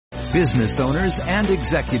business owners and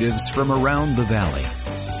executives from around the valley.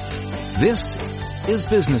 This is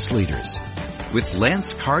Business Leaders with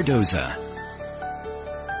Lance Cardoza.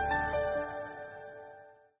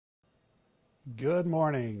 Good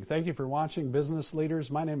morning. Thank you for watching Business Leaders.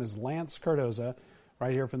 My name is Lance Cardoza,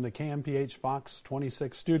 right here from the KMPH Fox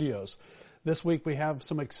 26 studios. This week we have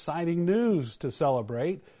some exciting news to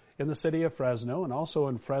celebrate in the city of Fresno and also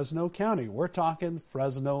in Fresno County. We're talking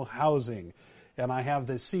Fresno Housing. And I have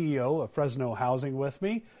the CEO of Fresno Housing with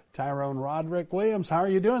me, Tyrone Roderick Williams. How are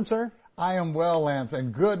you doing, sir? I am well, Lance,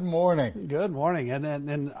 and good morning. Good morning.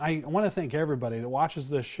 And I want to thank everybody that watches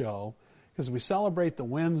this show because we celebrate the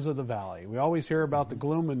wins of the valley. We always hear about the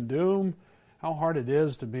gloom and doom, how hard it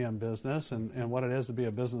is to be in business and what it is to be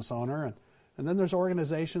a business owner. And then there's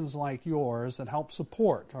organizations like yours that help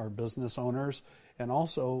support our business owners and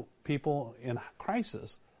also people in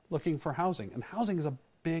crisis looking for housing. And housing is a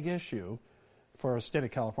big issue for the state of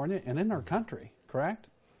California and in our country, correct?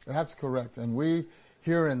 That's correct. And we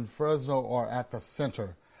here in Fresno are at the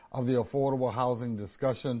center of the affordable housing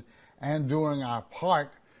discussion and doing our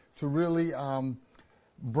part to really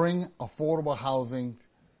bring affordable housing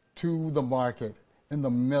to the market in the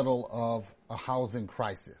middle of a housing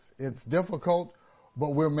crisis. It's difficult,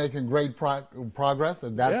 but we're making great progress,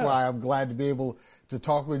 and that's why I'm glad to be able to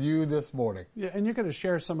talk with you this morning. Yeah, and you're going to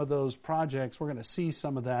share some of those projects. We're going to see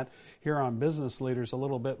some of that here on Business Leaders a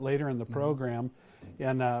little bit later in the program.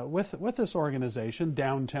 And with this organization,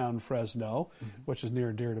 Downtown Fresno, which is near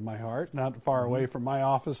and dear to my heart, not far away from my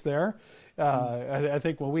office there. I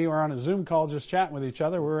think when we were on a Zoom call just chatting with each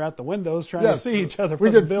other, we were at the windows trying to see each other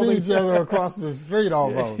from the building. We could see each other across the street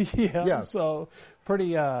almost. So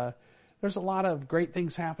pretty... There's a lot of great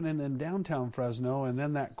things happening in downtown Fresno and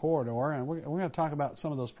in that corridor, and we're going to talk about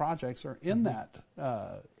some of those projects that are in that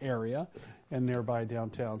area and nearby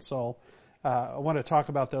downtown. So I want to talk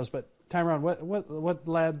about those. But Tyrone, what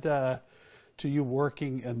led to you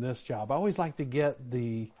working in this job? I always like to get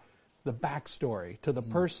the backstory to the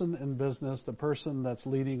person in business, the person that's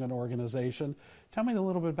leading an organization. Tell me a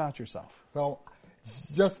little bit about yourself. Well,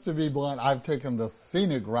 just to be blunt, I've taken the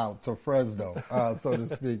scenic route to Fresno, so to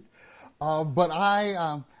speak. But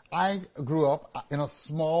I grew up in a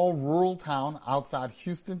small rural town outside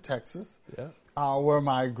Houston, Texas, where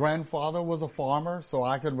my grandfather was a farmer, so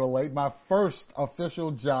I can relate. My first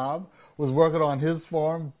official job was working on his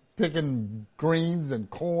farm, picking greens and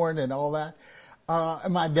corn and all that.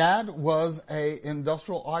 And my dad was an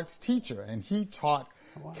industrial arts teacher, and he taught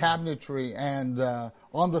cabinetry and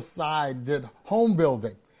on the side did home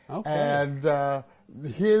building. Okay. And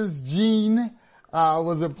his gene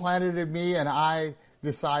was implanted in me, and I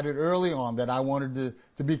decided early on that I wanted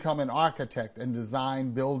to become an architect and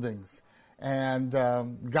design buildings, and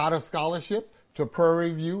got a scholarship to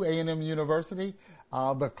Prairie View A&M University,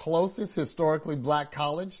 the closest historically black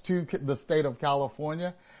college to the state of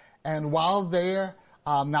California. And while there,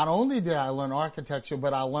 not only did I learn architecture,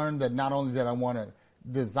 but I learned that not only did I want to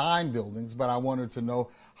design buildings, but I wanted to know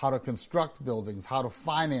how to construct buildings, how to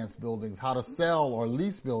finance buildings, how to sell or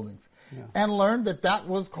lease buildings. And learned that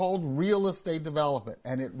was called real estate development.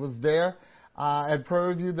 And it was there at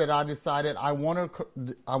Prairie View that I decided I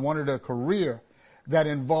wanted a career that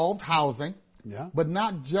involved housing, but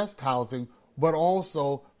not just housing, but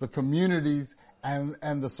also the communities and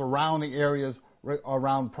the surrounding areas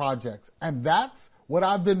around projects. And that's what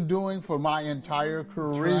I've been doing for my entire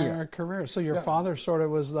career. So your father sort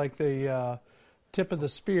of was like the tip of the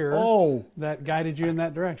spear that guided you in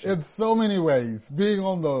that direction. In so many ways. Being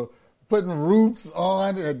on putting roofs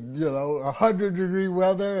on and, 100-degree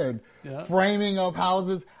weather and framing up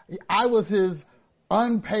houses. I was his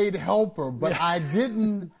unpaid helper, but I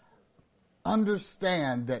didn't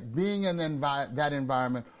understand that being in that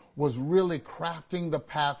environment was really crafting the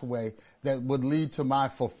pathway that would lead to my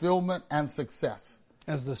fulfillment and success.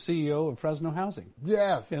 As the CEO of Fresno Housing.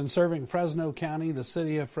 Yes. And serving Fresno County, the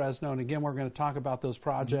city of Fresno. And again, we're going to talk about those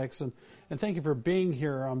projects. And thank you for being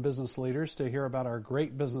here on Business Leaders to hear about our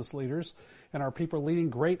great business leaders and our people leading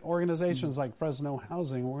great organizations like Fresno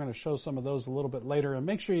Housing. We're going to show some of those a little bit later. And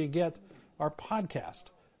make sure you get our podcast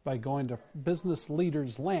by going to Business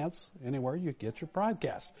Leaders Lance, anywhere you get your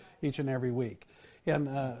podcast each and every week. And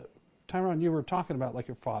Tyrone, you were talking about like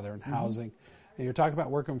your father and housing. And you're talking about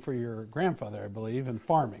working for your grandfather, I believe, and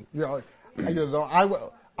farming. I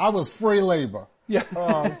was free labor.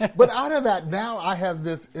 But out of that, now I have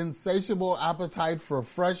this insatiable appetite for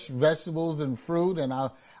fresh vegetables and fruit, and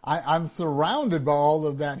I'm surrounded by all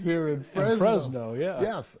of that here in Fresno.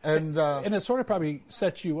 Yes. And it sort of probably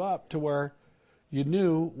sets you up to where you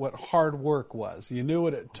knew what hard work was. You knew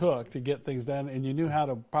what it took to get things done, and you knew how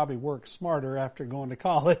to probably work smarter after going to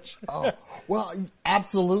college. Oh, well,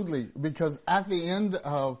 absolutely, because at the end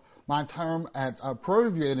of my term at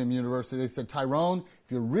Prairie View A&M University, they said, Tyrone,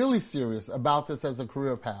 if you're really serious about this as a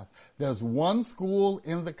career path, there's one school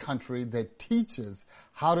in the country that teaches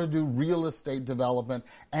how to do real estate development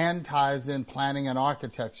and ties in planning and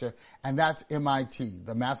architecture, and that's MIT,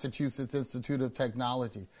 the Massachusetts Institute of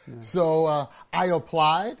Technology. Yeah. So I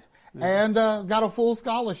applied and got a full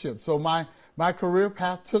scholarship. So my career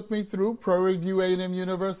path took me through Prairie View A&M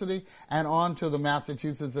University and on to the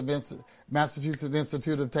Massachusetts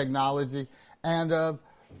Institute of Technology. And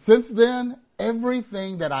since then,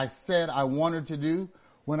 everything that I said I wanted to do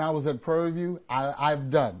when I was at Prairie View,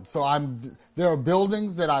 I've done. So there are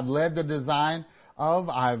buildings that I've led the design of.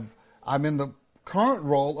 I'm in the current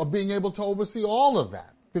role of being able to oversee all of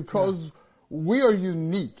that because we are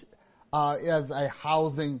unique as a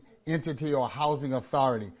housing entity or housing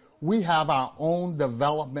authority. We have our own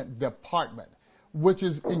development department, which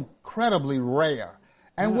is incredibly rare.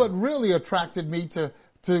 And what really attracted me to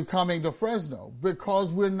coming to Fresno,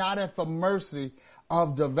 because we're not at the mercy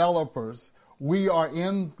of developers. We are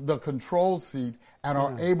in the control seat and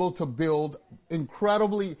are able to build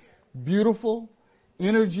incredibly beautiful,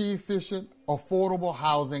 energy efficient, affordable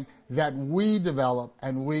housing that we develop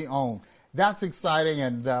and we own. That's exciting,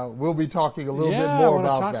 and we'll be talking a little bit more about that. Yeah, I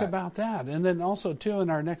want to talk about that. And then also, too,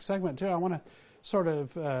 in our next segment, too, I want to sort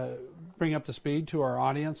of bring up to speed to our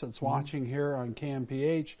audience that's watching here on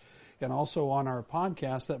KMPH and also on our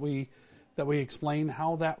podcast that we explain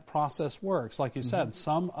how that process works. Like you said,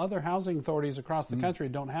 some other housing authorities across the country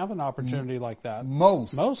don't have an opportunity like that.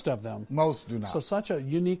 Most of them. Most do not. So such a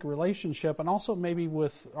unique relationship, and also maybe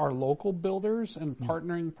with our local builders and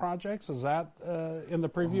partnering projects. Is that in the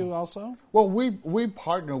preview also? Well, we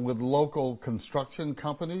partner with local construction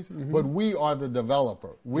companies, but we are the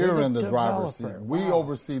developer. We're in the driver's seat. We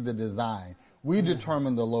oversee the design. We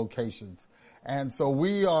determine the locations. And so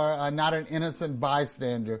we are not an innocent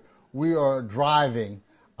bystander. We are driving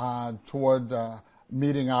toward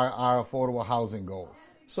meeting our affordable housing goals.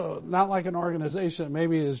 So not like an organization that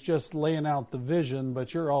maybe is just laying out the vision,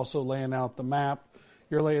 but you're also laying out the map.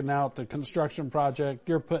 You're laying out the construction project.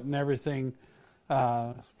 You're putting everything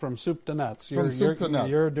from soup to nuts.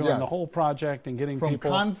 You're doing the whole project and getting people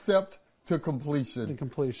from concept to completion.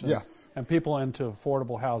 Yes. And people into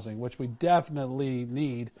affordable housing, which we definitely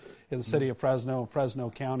need in the city of Fresno, Fresno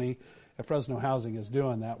County. Fresno Housing is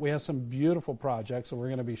doing that. We have some beautiful projects, and we're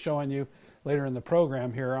going to be showing you later in the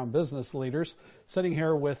program here on Business Leaders. Sitting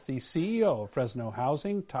here with the CEO of Fresno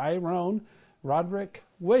Housing, Tyrone, Roderick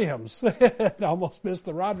Williams. I almost missed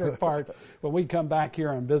the Roderick part when we come back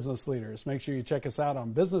here on Business Leaders. Make sure you check us out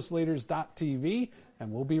on businessleaders.tv,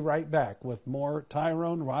 and we'll be right back with more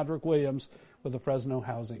Tyrone Roderick Williams with the Fresno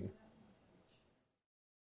Housing.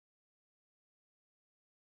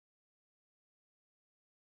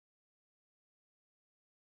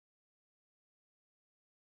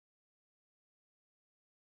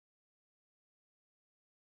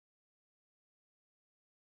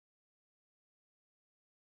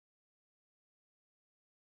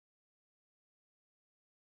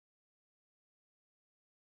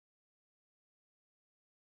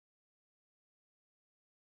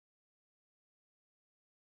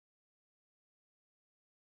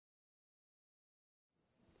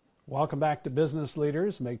 Welcome back to Business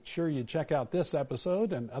Leaders. Make sure you check out this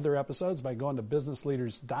episode and other episodes by going to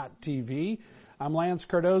businessleaders.tv. I'm Lance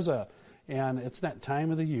Cardoza, and it's that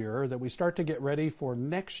time of the year that we start to get ready for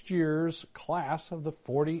next year's class of the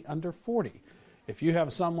 40 under 40. If you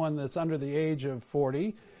have someone that's under the age of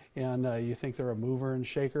 40 and you think they're a mover and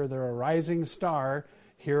shaker, they're a rising star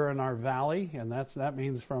here in our valley, and that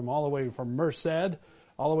means from all the way from Merced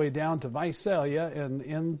all the way down to Visalia and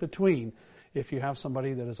in between. If you have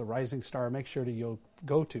somebody that is a rising star, make sure to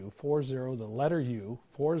go to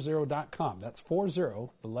 40.com. That's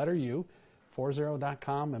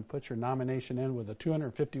 40.com, and put your nomination in with a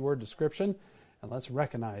 250-word description, and let's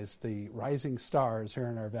recognize the rising stars here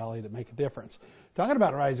in our valley that make a difference. Talking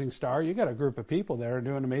about a rising star, you got a group of people that are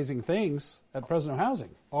doing amazing things at Fresno Housing.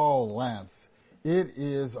 Oh, Lance, it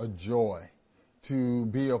is a joy to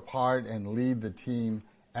be a part and lead the team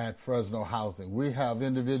at Fresno Housing. We have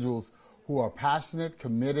individuals who are passionate,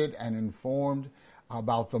 committed, and informed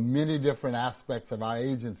about the many different aspects of our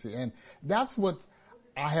agency. And that's what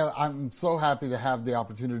I'm so happy to have the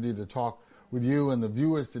opportunity to talk with you and the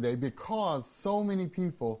viewers today, because so many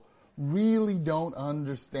people really don't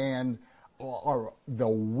understand or the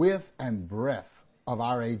width and breadth of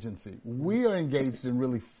our agency. We are engaged in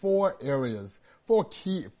really four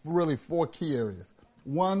four key areas.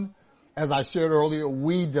 One, as I shared earlier,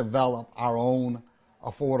 we develop our own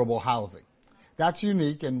affordable housing. That's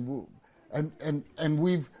unique, and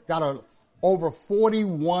we've got over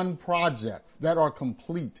 41 projects that are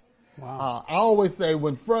complete. Wow. I always say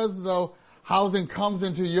when Fresno Housing comes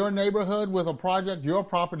into your neighborhood with a project, your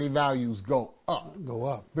property values go up.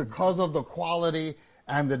 Because of the quality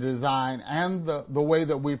and the design and the way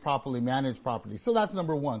that we properly manage property. So that's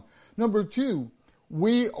number one. Number two,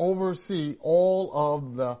 we oversee all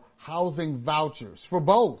of the housing vouchers for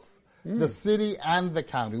both the city and the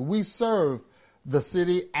county. We serve the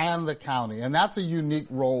city and the county, and that's a unique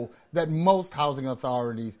role that most housing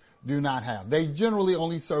authorities do not have. They generally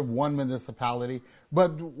only serve one municipality,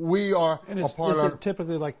 but we are a part of... Is it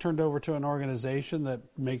typically like turned over to an organization that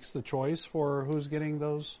makes the choice for who's getting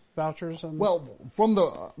those vouchers? Well, from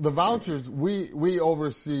the vouchers, we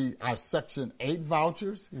oversee our Section 8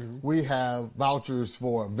 vouchers. We have vouchers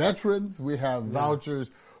for veterans. We have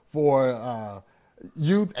vouchers for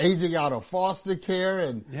youth aging out of foster care.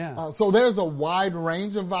 And so there's a wide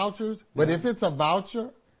range of vouchers. But if it's a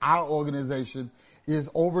voucher, our organization is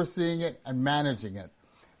overseeing it and managing it.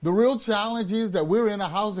 The real challenge is that we're in a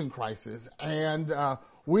housing crisis, and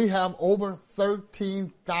we have over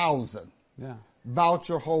 13,000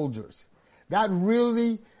 voucher holders. That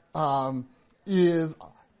really is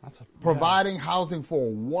providing housing for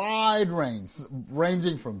a wide range,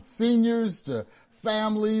 ranging from seniors to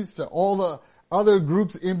families to all the other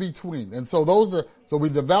groups in between. And so so we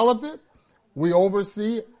develop it, we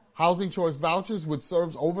oversee Housing Choice Vouchers, which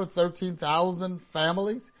serves over 13,000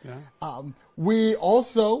 families. We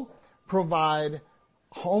also provide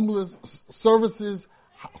homeless services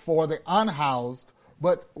for the unhoused,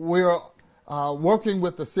 but we're working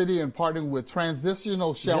with the city and partnering with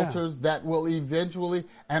transitional shelters that will eventually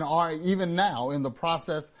and are even now in the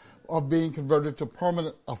process of being converted to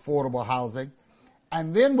permanent affordable housing.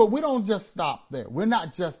 And then, but we don't just stop there. We're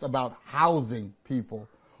not just about housing people.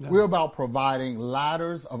 We're about providing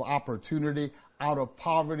ladders of opportunity out of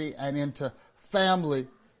poverty and into family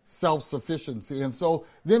self-sufficiency. And so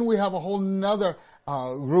then we have a whole nother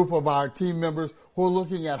group of our team members who are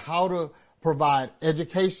looking at how to provide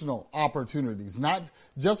educational opportunities, not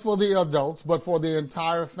just for the adults, but for the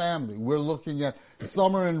entire family. We're looking at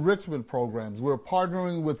summer enrichment programs. We're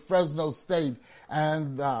partnering with Fresno State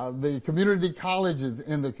and the community colleges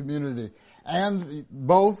in the community, and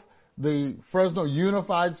both the Fresno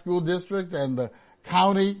Unified School District and the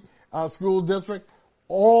county school district.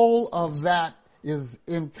 All of that is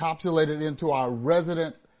encapsulated into our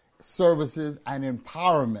resident services and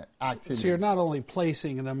empowerment activities. So you're not only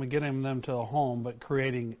placing them and getting them to a home, but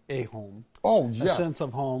creating a home. Oh, yes. A sense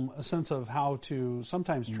of home, a sense of how to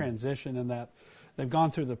sometimes transition in that they've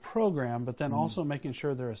gone through the program, but then also making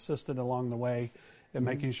sure they're assisted along the way and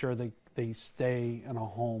making sure they stay in a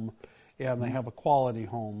home and they have a quality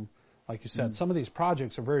home. Like you said, some of these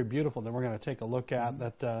projects are very beautiful that we're going to take a look at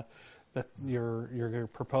that you're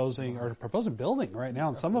proposing building right now,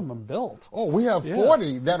 and some of them are built. Oh, we have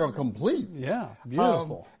 40 that are complete. Yeah,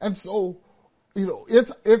 beautiful. And so,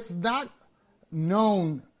 it's not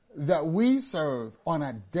known that we serve on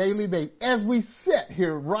a daily basis. As we sit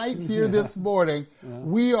here, right here this morning,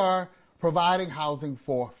 we are providing housing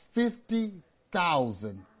for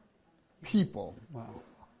 50,000 people. Wow.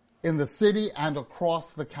 In the city and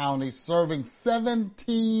across the county, serving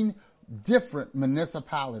 17 different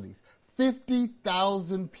municipalities.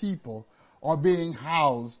 50,000 people are being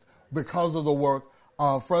housed because of the work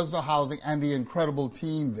of Fresno Housing and the incredible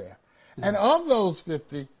team there. And of those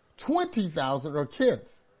 50, 20,000 are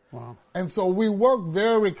kids. Wow. And so we work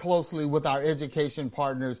very closely with our education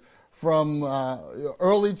partners from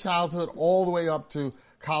early childhood all the way up to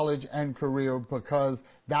college and career, because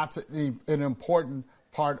that's an important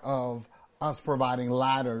part of us providing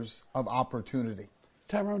ladders of opportunity.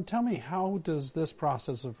 Tyrone, tell me, how does this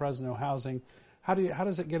process of Fresno Housing, how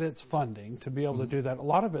does it get its funding to be able to do that? A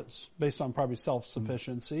lot of it's based on probably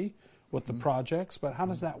self-sufficiency with the projects, but how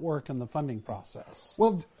does that work in the funding process?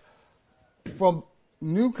 Well, from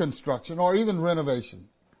new construction or even renovation,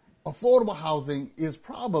 affordable housing is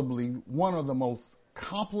probably one of the most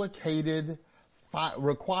complicated,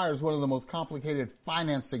 requires one of the most complicated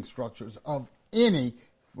financing structures of any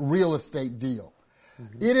real estate deal.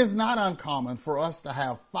 It is not uncommon for us to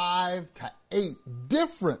have 5 to 8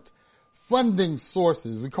 different funding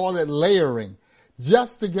sources. We call it layering,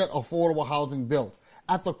 just to get affordable housing built.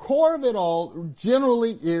 At the core of it all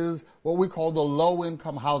generally is what we call the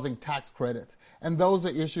low-income housing tax credits. And those are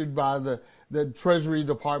issued by the Treasury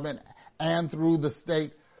Department and through the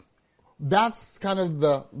state. That's kind of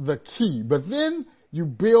the key. But then you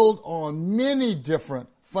build on many different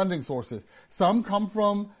funding sources. Some come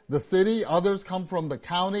from the city, others come from the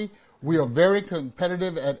county. We are very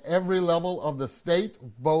competitive at every level of the state,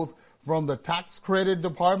 both from the tax credit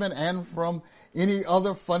department and from any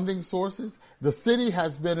other funding sources. The city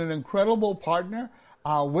has been an incredible partner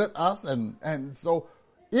with us, and so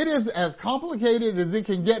it is as complicated as it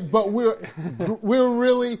can get, but we're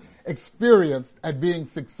really experienced at being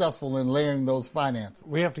successful in layering those finances.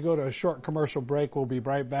 We have to go to a short commercial break. We'll be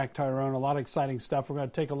right back, Tyrone. A lot of exciting stuff. We're going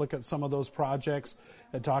to take a look at some of those projects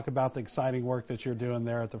and talk about the exciting work that you're doing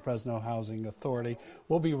there at the Fresno Housing Authority.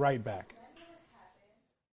 We'll be right back.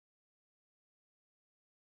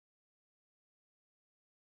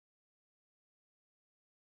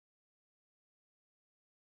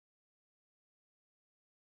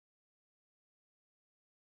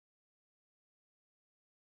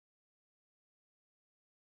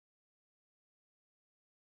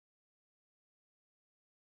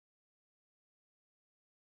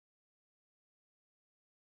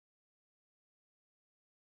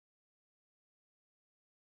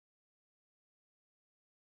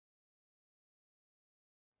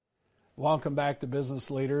 Welcome back to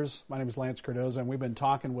Business Leaders. My name is Lance Cardoza, and we've been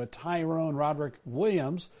talking with Tyrone Roderick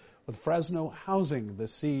Williams with Fresno Housing, the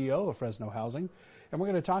CEO of Fresno Housing. And we're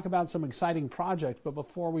going to talk about some exciting projects. But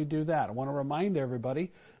before we do that, I want to remind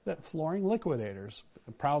everybody that Flooring Liquidators,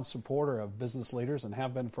 a proud supporter of Business Leaders and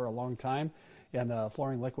have been for a long time. And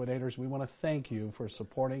Flooring Liquidators, we want to thank you for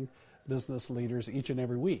supporting Business Leaders each and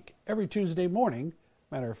every week. Every Tuesday morning,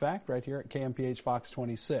 matter of fact, right here at KMPH Fox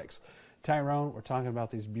 26. Tyrone, we're talking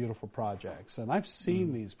about these beautiful projects, and I've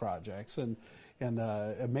seen these projects, and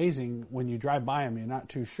amazing when you drive by them, you're not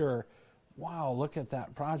too sure. Wow, look at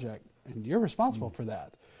that project, and you're responsible for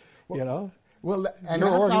that. Well, you know, well, and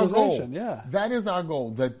your that's our goal. organization, yeah. That is our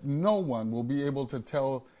goal. That no one will be able to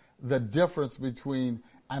tell the difference between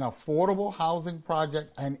an affordable housing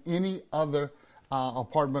project and any other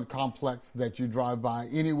apartment complex that you drive by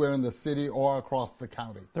anywhere in the city or across the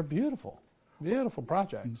county. They're beautiful. Beautiful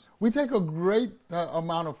projects. We take a great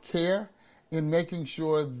amount of care in making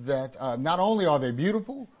sure that not only are they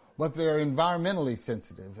beautiful, but they're environmentally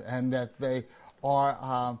sensitive and that they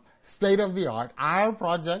are state-of-the-art. Our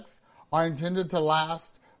projects are intended to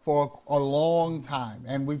last for a long time,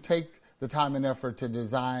 and we take the time and effort to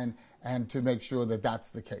design and to make sure that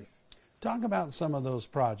that's the case. Talk about some of those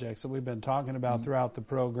projects that we've been talking about throughout the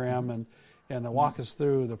program and walk us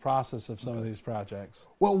through the process of some of these projects.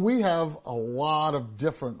 Well, we have a lot of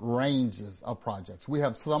different ranges of projects. We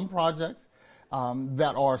have some projects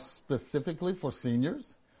that are specifically for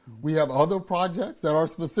seniors. We have other projects that are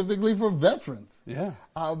specifically for veterans. Yeah.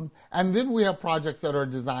 And then we have projects that are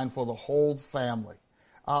designed for the whole family.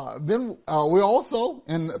 Then we also,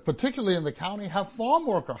 particularly in the county, have farm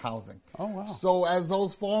worker housing. Oh, wow. So as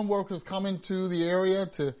those farm workers come into the area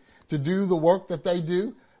to do the work that they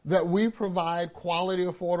do, that we provide quality,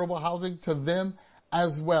 affordable housing to them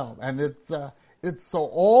as well. And it's so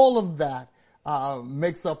all of that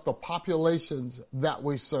makes up the populations that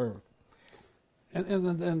we serve.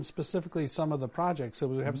 And specifically some of the projects, so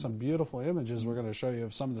we have some beautiful images we're going to show you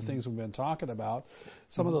of some of the things we've been talking about.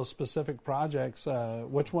 Some of those specific projects,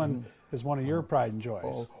 which one is one of your pride and joys?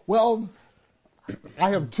 Oh, well, I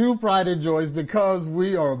have two pride and joys because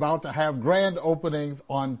we are about to have grand openings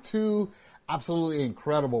on two absolutely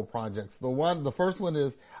incredible projects. The first one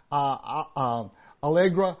is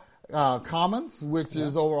Allegra Commons, which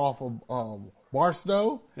is over off of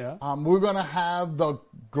Barstow. Yeah. We're going to have the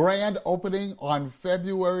grand opening on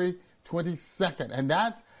February 22nd, and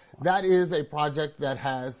that is a project that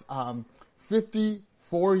has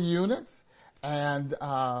 54 units, and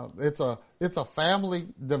it's a family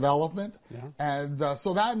development, and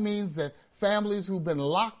so that means that families who've been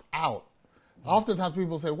locked out. Oftentimes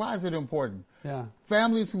people say, why is it important? Yeah.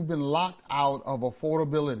 Families who've been locked out of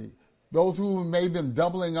affordability, those who may have been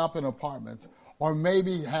doubling up in apartments or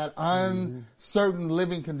maybe had uncertain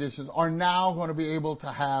living conditions are now going to be able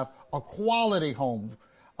to have a quality home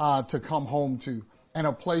to come home to and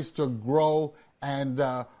a place to grow and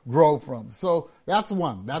grow from. So that's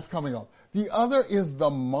one. That's coming up. The other is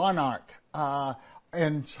the Monarch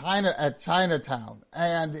in China at Chinatown,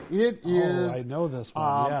 and it is I know this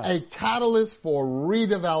one. Yes. a catalyst for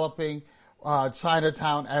redeveloping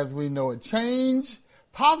Chinatown as we know it.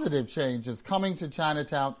 Positive change is coming to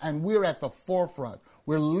Chinatown, and we're at the forefront.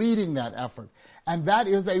 We're leading that effort, and that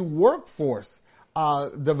is a workforce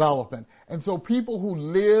development. And so people who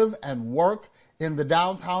live and work in the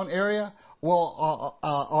downtown area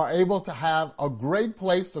are able to have a great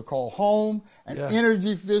place to call home, an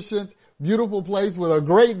energy efficient beautiful place with a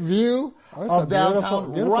great view of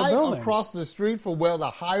downtown, beautiful right building. across the street from where the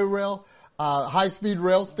high-speed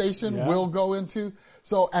rail station will go into.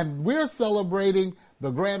 So, and we're celebrating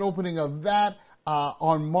the grand opening of that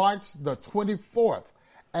on March the 24th.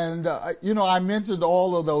 And, I mentioned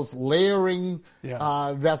all of those layering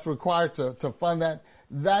that's required to fund that.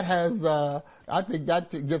 That has, I think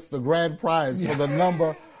that gets the grand prize for the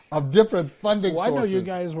number of different funding sources. I know you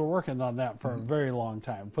guys were working on that for a very long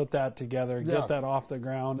time. Put that together, get that off the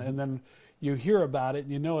ground, and then you hear about it,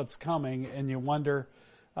 and you know it's coming, and you wonder,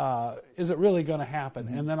 is it really going to happen?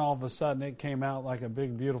 And then all of a sudden it came out like a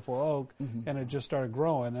big, beautiful oak, and it just started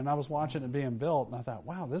growing. And I was watching it being built, and I thought,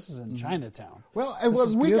 wow, this is in Chinatown. Well, and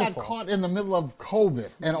we got caught in the middle of COVID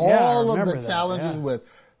and all of the challenges with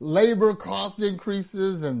labor cost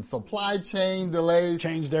increases and supply chain delays.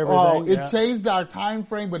 Changed everything. It changed our time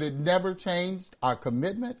frame, but it never changed our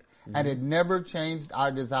commitment, and it never changed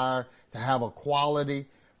our desire to have a quality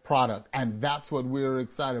product. And that's what we're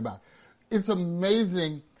excited about. It's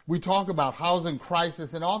amazing. We talk about housing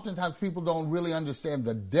crisis, and oftentimes people don't really understand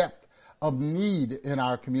the depth of need in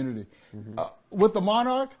our community. With the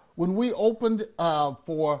Monarch, when we opened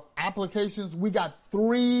for applications, we got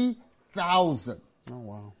 3,000. Oh,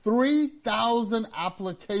 wow. 3,000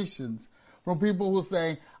 applications from people who are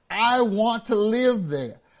saying, I want to live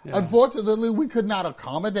there. Yeah. Unfortunately, we could not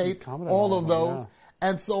accommodate all of those. Yeah.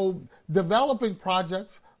 And so developing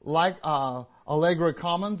projects like Allegra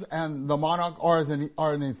Commons and the Monarch are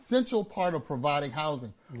an essential part of providing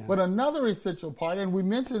housing. Yeah. But another essential part, and we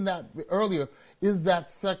mentioned that earlier, is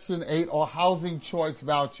that Section 8 or Housing Choice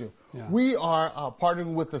Voucher. Yeah. We are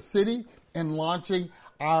partnering with the city in launching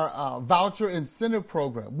our voucher incentive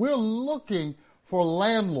program. We're looking for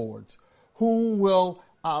landlords who will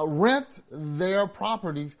rent their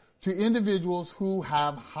properties to individuals who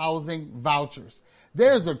have housing vouchers.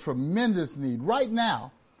 There's a tremendous need. Right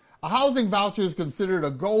now, a housing voucher is considered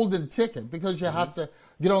a golden ticket because you have to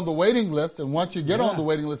get on the waiting list, and once you get on the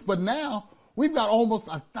waiting list, but now we've got almost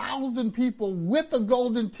 1,000 people with a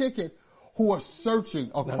golden ticket who are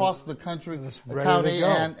searching across the country, the county,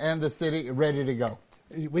 and the city, ready to go.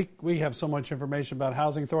 We have so much information about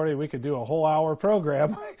Housing Authority, we could do a whole hour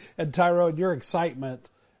program. And Tyrone, your excitement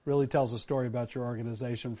really tells a story about your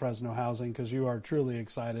organization, Fresno Housing, because you are truly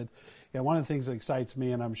excited. Yeah, one of the things that excites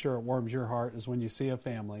me, and I'm sure it warms your heart, is when you see a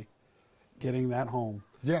family getting that home.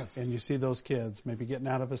 Yes. And you see those kids maybe getting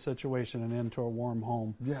out of a situation and into a warm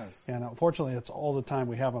home. Yes. And unfortunately, it's all the time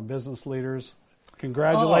we have on business leaders.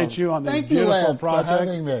 Congratulate you on these beautiful projects. For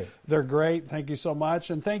having me. They're great. Thank you so much.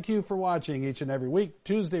 And thank you for watching each and every week,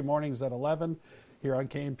 Tuesday mornings at 11 here on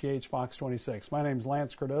KMPH Fox 26. My name is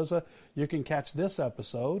Lance Cardoza. You can catch this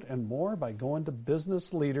episode and more by going to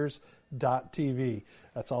businessleaders.tv.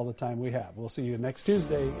 That's all the time we have. We'll see you next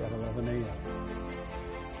Tuesday at 11 a.m.